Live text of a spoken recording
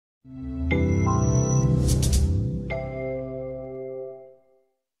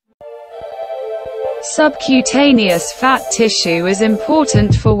Subcutaneous fat tissue is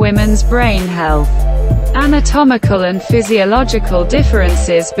important for women's brain health. Anatomical and physiological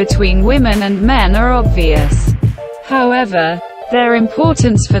differences between women and men are obvious. However, their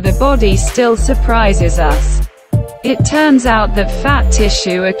importance for the body still surprises us. It turns out that fat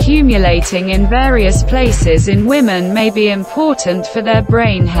tissue accumulating in various places in women may be important for their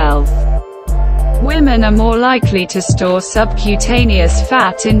brain health. Women are more likely to store subcutaneous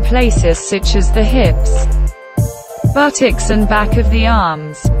fat in places such as the hips, buttocks and back of the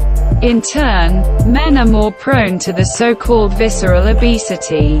arms. In turn, men are more prone to the so-called visceral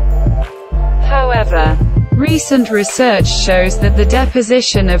obesity. However, recent research shows that the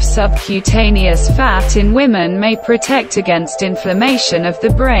deposition of subcutaneous fat in women may protect against inflammation of the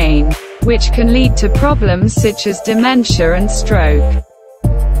brain, which can lead to problems such as dementia and stroke.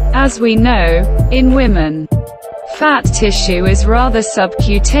 As we know, in women, fat tissue is rather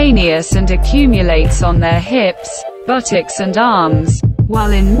subcutaneous and accumulates on their hips, buttocks and arms,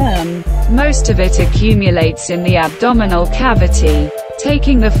 while in men, most of it accumulates in the abdominal cavity,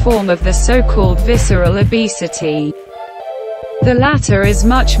 taking the form of the so-called visceral obesity. The latter is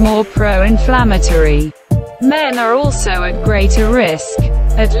much more pro-inflammatory. Men are also at greater risk,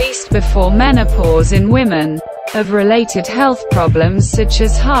 at least before menopause in women, of related health problems such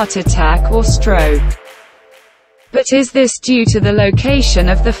as heart attack or stroke. But is this due to the location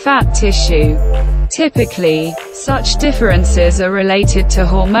of the fat tissue? Typically, such differences are related to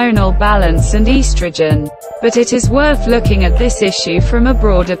hormonal balance and estrogen, but it is worth looking at this issue from a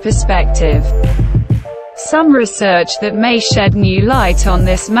broader perspective. Some research that may shed new light on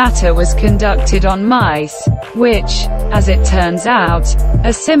this matter was conducted on mice, which, as it turns out,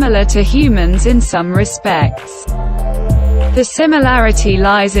 are similar to humans in some respects. The similarity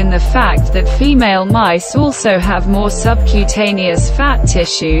lies in the fact that female mice also have more subcutaneous fat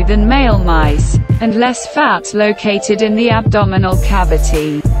tissue than male mice, and less fat located in the abdominal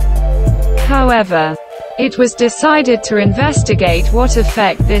cavity. However, it was decided to investigate what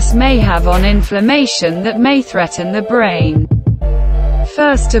effect this may have on inflammation that may threaten the brain.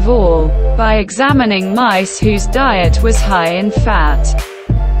 First of all, by examining mice whose diet was high in fat.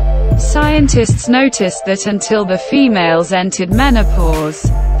 Scientists noticed that until the females entered menopause,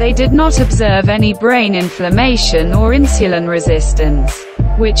 they did not observe any brain inflammation or insulin resistance,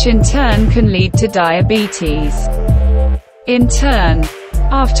 which in turn can lead to diabetes. In turn,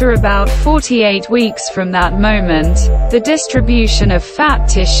 after about 48 weeks from that moment, the distribution of fat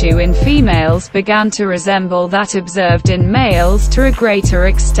tissue in females began to resemble that observed in males to a greater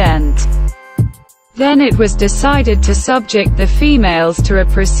extent. Then it was decided to subject the females to a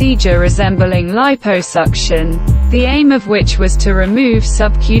procedure resembling liposuction, the aim of which was to remove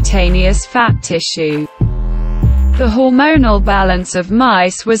subcutaneous fat tissue. The hormonal balance of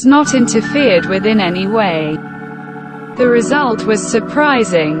mice was not interfered with in any way. The result was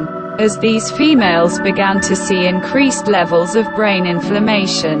surprising, as these females began to see increased levels of brain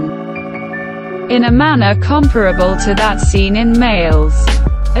inflammation, in a manner comparable to that seen in males.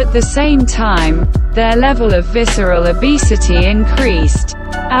 At the same time, their level of visceral obesity increased,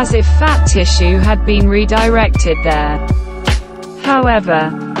 as if fat tissue had been redirected there.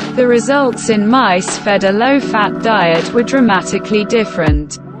 However, the results in mice fed a low-fat diet were dramatically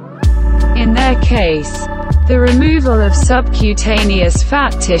different. In their case, the removal of subcutaneous fat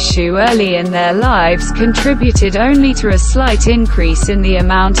tissue early in their lives contributed only to a slight increase in the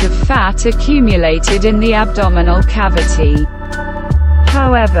amount of fat accumulated in the abdominal cavity.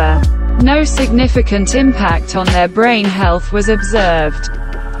 However, no significant impact on their brain health was observed.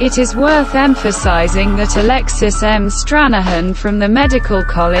 It is worth emphasizing that Alexis M. Stranahan from the Medical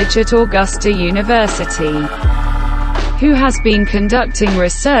College at Augusta University, who has been conducting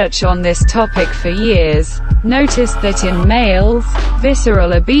research on this topic for years, noticed that in males,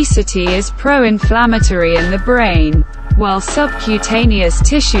 visceral obesity is pro-inflammatory in the brain, while subcutaneous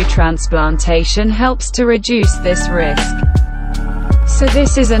tissue transplantation helps to reduce this risk. So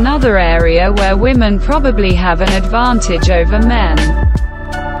this is another area where women probably have an advantage over men.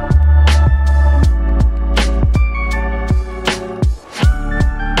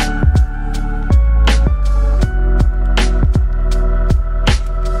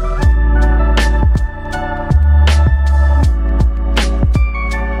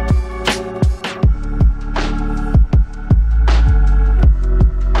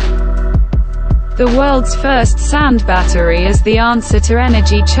 The world's first sand battery is the answer to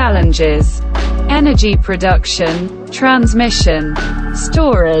energy challenges. Energy production, transmission,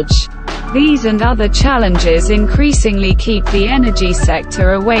 storage. These and other challenges increasingly keep the energy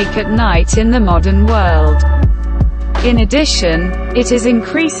sector awake at night in the modern world. In addition, it is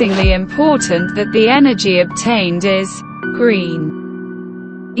increasingly important that the energy obtained is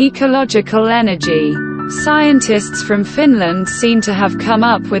green. Ecological energy. Scientists from Finland seem to have come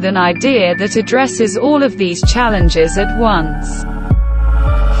up with an idea that addresses all of these challenges at once.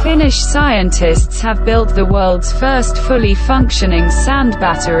 Finnish scientists have built the world's first fully functioning sand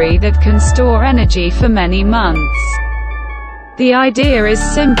battery that can store energy for many months. The idea is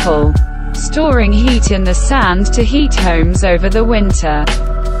simple: storing heat in the sand to heat homes over the winter.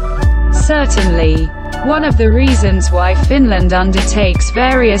 Certainly, one of the reasons why Finland undertakes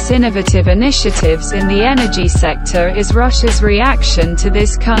various innovative initiatives in the energy sector is Russia's reaction to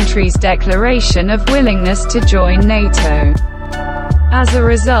this country's declaration of willingness to join NATO. As a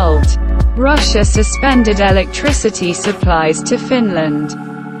result, Russia suspended electricity supplies to Finland.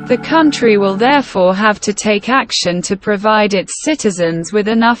 The country will therefore have to take action to provide its citizens with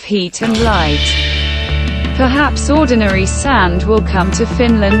enough heat and light. Perhaps ordinary sand will come to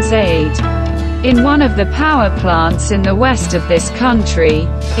Finland's aid. In one of the power plants in the west of this country,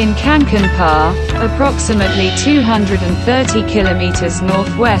 in Kankanpää, approximately 230 kilometers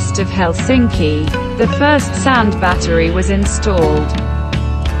northwest of Helsinki, the first sand battery was installed.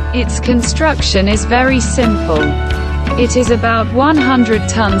 Its construction is very simple. It is about 100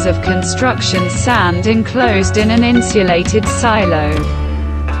 tons of construction sand enclosed in an insulated silo.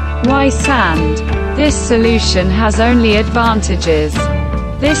 Why sand? This solution has only advantages.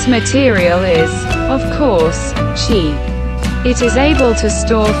 This material is, of course, cheap. It is able to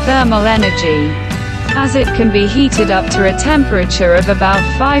store thermal energy, as it can be heated up to a temperature of about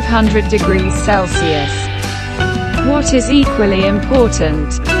 500 degrees Celsius. What is equally important,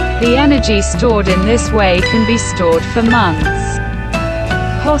 the energy stored in this way can be stored for months.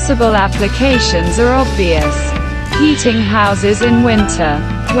 Possible applications are obvious. Heating houses in winter.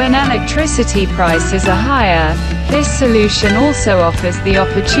 When electricity prices are higher, this solution also offers the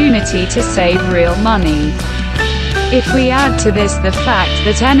opportunity to save real money. If we add to this the fact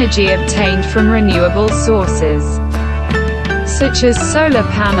that energy obtained from renewable sources, such as solar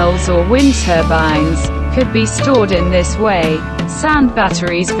panels or wind turbines, could be stored in this way, sand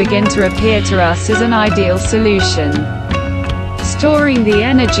batteries begin to appear to us as an ideal solution. Storing the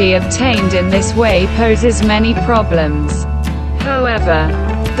energy obtained in this way poses many problems. However,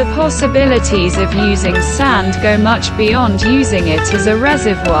 the possibilities of using sand go much beyond using it as a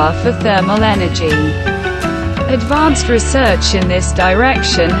reservoir for thermal energy. Advanced research in this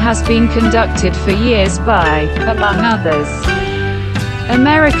direction has been conducted for years by, among others,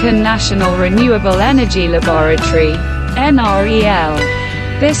 American National Renewable Energy Laboratory, NREL.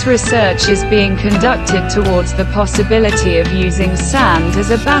 This research is being conducted towards the possibility of using sand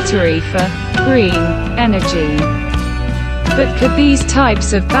as a battery for green energy. But could these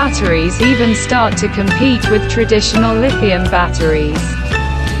types of batteries even start to compete with traditional lithium batteries?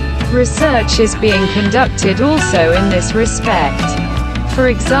 Research is being conducted also in this respect. For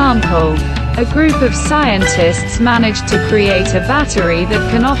example, a group of scientists managed to create a battery that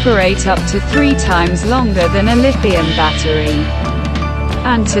can operate up to 3 times longer than a lithium battery.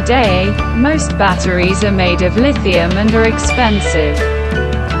 And today, most batteries are made of lithium and are expensive,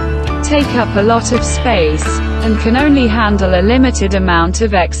 take up a lot of space, and can only handle a limited amount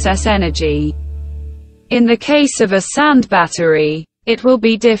of excess energy. In the case of a sand battery, it will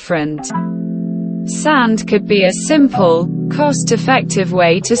be different. Sand could be a simple, cost-effective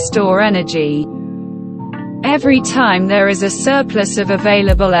way to store energy. Every time there is a surplus of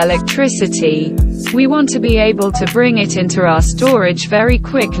available electricity, we want to be able to bring it into our storage very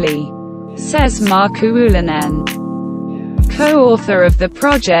quickly, says Markku Ullinen, co-author of the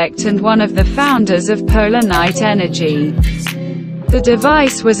project and one of the founders of Polar Night Energy. The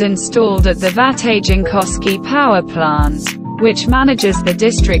device was installed at the Vatajankoski power plant, which manages the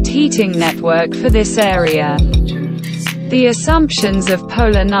district heating network for this area. The assumptions of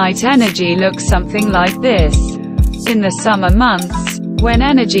Polar Night Energy look something like this. In the summer months, when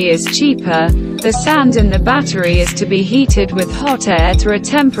energy is cheaper, the sand in the battery is to be heated with hot air to a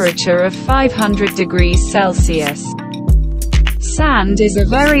temperature of 500 degrees Celsius. Sand is a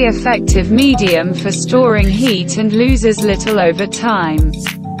very effective medium for storing heat and loses little over time.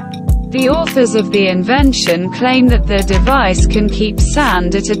 The authors of the invention claim that the device can keep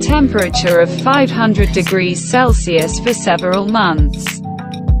sand at a temperature of 500 degrees Celsius for several months.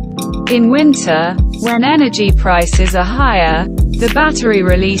 In winter, when energy prices are higher, the battery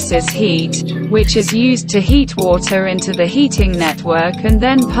releases heat, which is used to heat water into the heating network and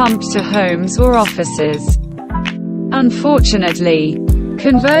then pumped to homes or offices. Unfortunately,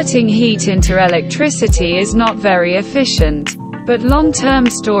 converting heat into electricity is not very efficient, But long-term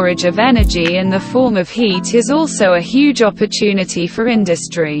storage of energy in the form of heat is also a huge opportunity for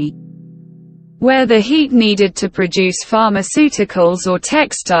industry, where the heat needed to produce pharmaceuticals or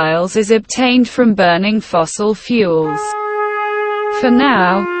textiles is obtained from burning fossil fuels. For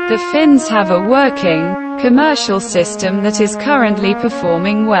now, the Finns have a working, commercial system that is currently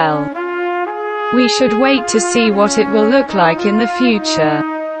performing well. We should wait to see what it will look like in the future.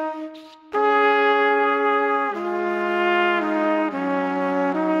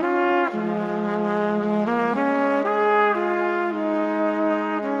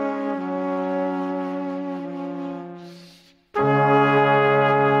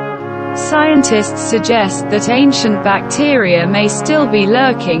 Scientists suggest that ancient bacteria may still be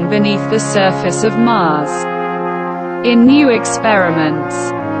lurking beneath the surface of Mars. In new experiments,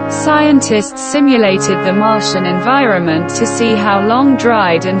 scientists simulated the Martian environment to see how long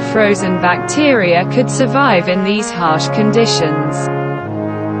dried and frozen bacteria could survive in these harsh conditions.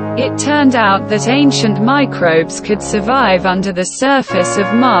 It turned out that ancient microbes could survive under the surface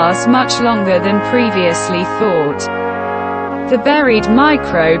of Mars much longer than previously thought. The buried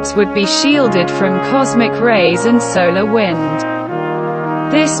microbes would be shielded from cosmic rays and solar wind.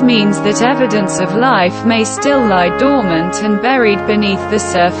 This means that evidence of life may still lie dormant and buried beneath the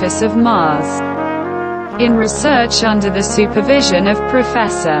surface of Mars. In research under the supervision of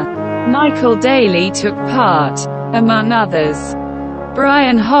Professor Michael Daly took part, among others,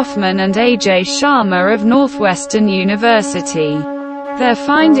 Brian Hoffman and A.J. Sharma of Northwestern University. Their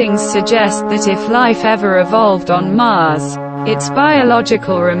findings suggest that if life ever evolved on Mars, its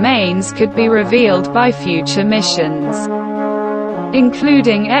biological remains could be revealed by future missions,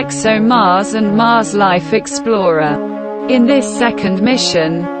 including ExoMars and Mars Life Explorer. In this second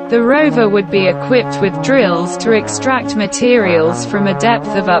mission, the rover would be equipped with drills to extract materials from a depth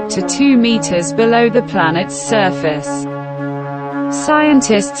of up to 2 meters below the planet's surface.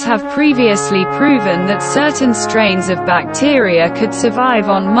 Scientists have previously proven that certain strains of bacteria could survive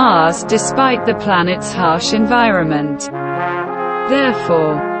on Mars despite the planet's harsh environment.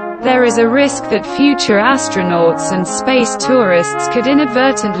 Therefore, there is a risk that future astronauts and space tourists could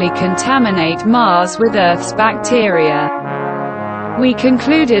inadvertently contaminate Mars with Earth's bacteria. We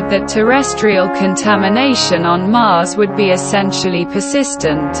concluded that terrestrial contamination on Mars would be essentially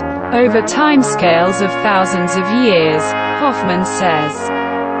persistent, over timescales of thousands of years, Hoffman says.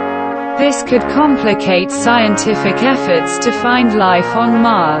 This could complicate scientific efforts to find life on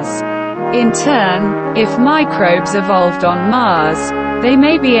Mars. In turn, if microbes evolved on Mars, they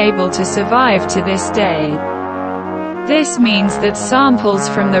may be able to survive to this day. This means that samples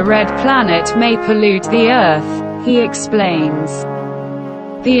from the red planet may pollute the Earth, he explains.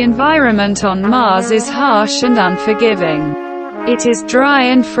 The environment on Mars is harsh and unforgiving. It is dry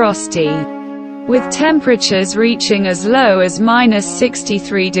and frosty, with temperatures reaching as low as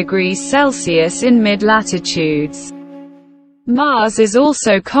 -63 degrees Celsius in mid-latitudes. Mars is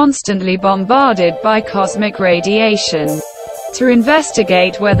also constantly bombarded by cosmic radiation. To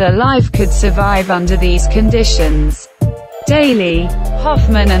investigate whether life could survive under these conditions, Daly,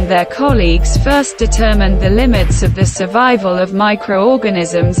 Hoffman and their colleagues first determined the limits of the survival of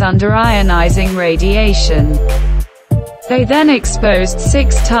microorganisms under ionizing radiation. They then exposed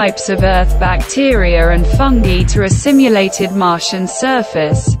 6 types of Earth bacteria and fungi to a simulated Martian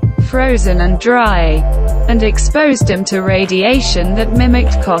surface, frozen and dry, and exposed them to radiation that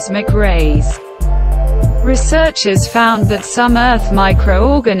mimicked cosmic rays. Researchers found that some Earth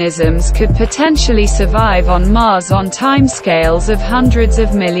microorganisms could potentially survive on Mars on timescales of hundreds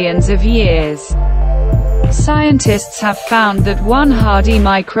of millions of years. Scientists have found that one hardy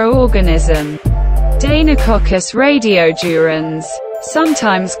microorganism, Deinococcus radiodurans,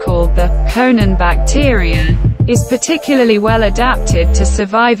 sometimes called the Conan bacteria, is particularly well adapted to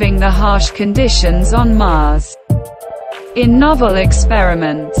surviving the harsh conditions on Mars. In novel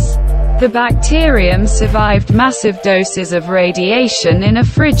experiments, the bacterium survived massive doses of radiation in a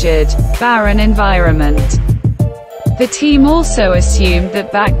frigid, barren environment. The team also assumed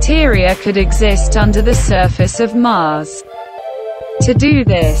that bacteria could exist under the surface of Mars. To do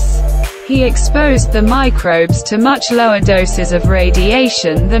this, he exposed the microbes to much lower doses of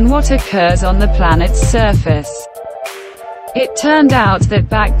radiation than what occurs on the planet's surface. It turned out that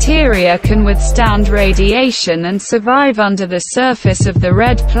bacteria can withstand radiation and survive under the surface of the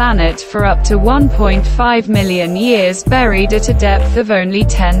red planet for up to 1.5 million years buried at a depth of only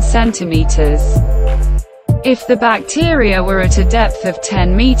 10 centimeters. If the bacteria were at a depth of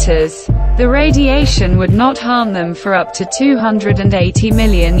 10 meters, the radiation would not harm them for up to 280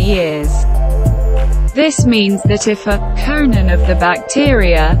 million years. This means that if a colon of the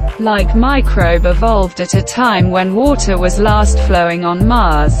bacteria-like microbe evolved at a time when water was last flowing on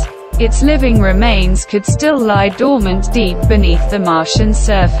Mars, its living remains could still lie dormant deep beneath the Martian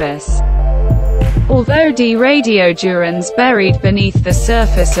surface. Although D-radiodurans buried beneath the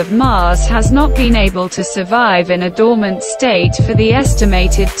surface of Mars has not been able to survive in a dormant state for the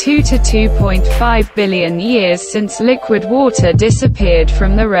estimated 2 to 2.5 billion years since liquid water disappeared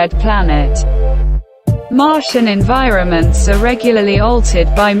from the red planet. Martian environments are regularly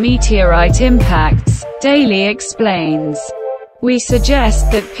altered by meteorite impacts, Daly explains. We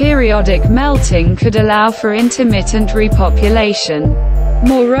suggest that periodic melting could allow for intermittent repopulation.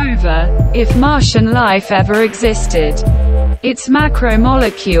 Moreover, if Martian life ever existed, its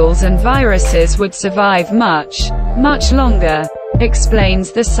macromolecules and viruses would survive much, much longer,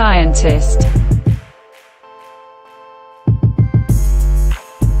 explains the scientist.